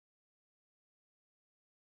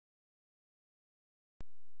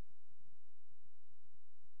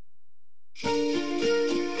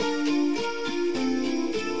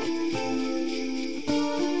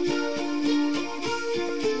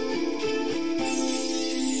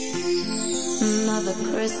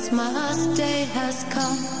Another Christmas day has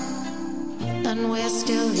come, and we're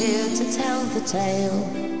still here to tell the tale.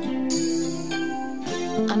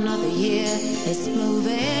 Another year is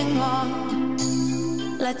moving on.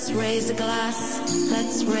 Let's raise a glass,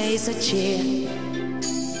 let's raise a cheer.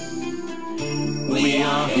 We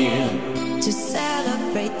are here to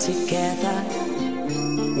celebrate together.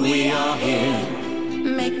 We are here.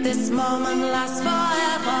 Make this moment last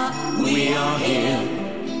forever. We are here.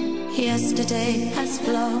 Yesterday has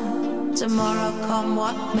flown, tomorrow come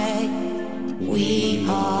what may. We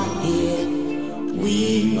are here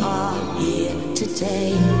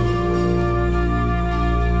today.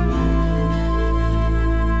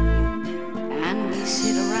 And we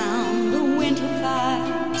sit around the winter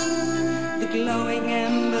fire, the glowing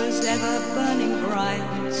embers ever burning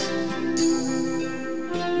bright.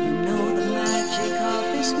 You know the magic of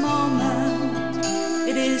this moment,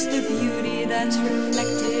 it is the beauty that's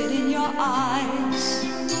reflected in your eyes.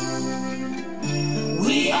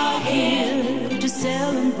 We are here to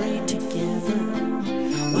celebrate together.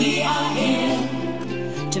 We are here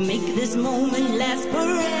to make this moment last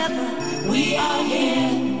forever. We are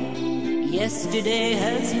here. Yesterday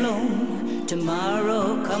has flown,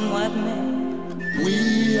 tomorrow come what may.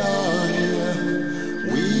 We are here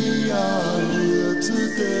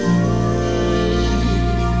today.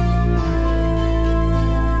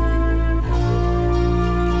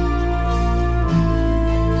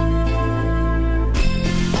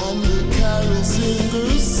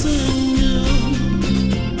 Singers singing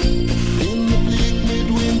in the bleak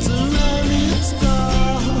midwinter and it's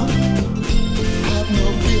dark. Have no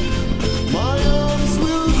fear, my arms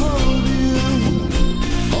will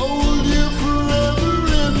hold you forever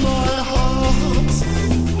in my heart.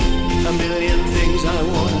 A million things I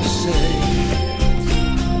want to say,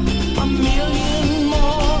 a million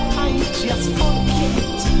more I just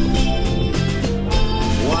forget.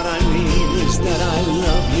 What I mean is that I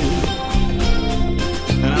love you,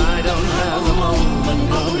 and I don't have a moment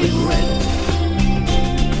of regret.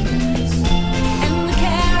 And the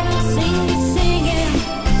carols singing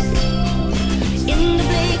in the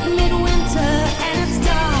bleak midwinter and it's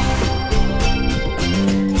dark.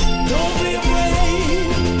 Don't be afraid,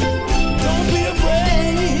 don't be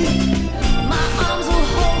afraid. My arms will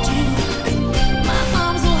hold you, my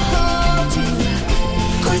arms will hold you.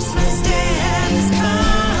 Christmas Day has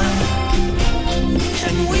come,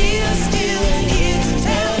 and we are still here to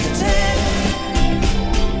tell the tale.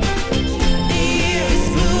 The year is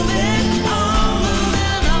moving on.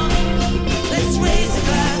 Let's raise a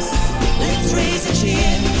glass, let's raise a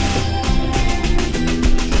cheer.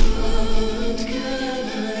 What can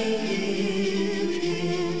I give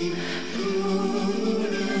him,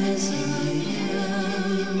 poor as I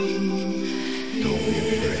am?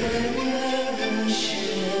 If I were a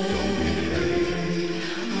shepherd,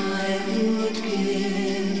 I would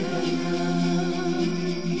give a lamb.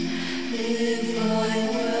 If I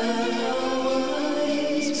were a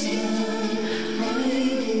wise man, I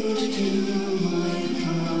would do my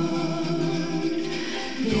part.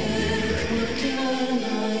 Yet what can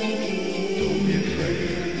I give in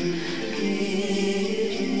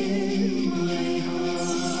my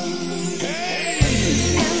heart?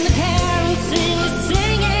 And the carols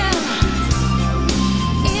singing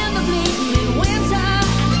in the bleak midwinter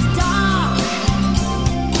and it's dark.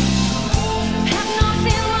 Have no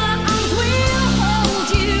fear, my arms will hold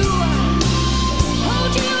you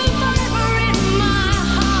forever in my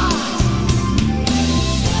heart.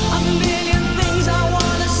 A million things I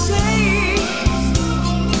wanna say,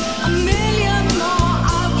 a million more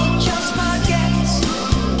I will just forget.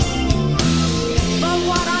 But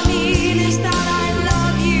what I mean is that I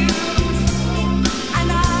love you, and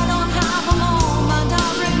I don't have a moment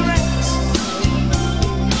of regret.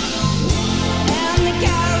 And the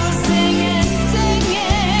carols singing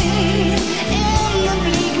in the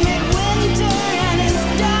bleak midwinter and it's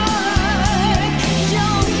dark.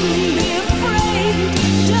 Don't be afraid,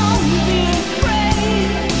 don't be afraid.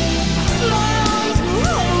 My arms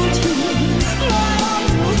will hold you, my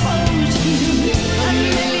arms will hold you. A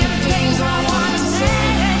million things I wanna say,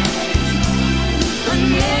 a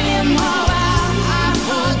million more I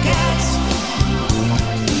forget.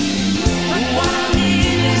 But what I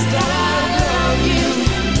mean is that I love you,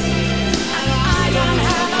 and I don't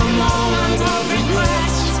have a moment of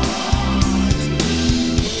regret.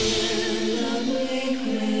 In the bleak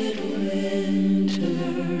midwinter,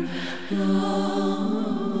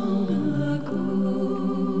 long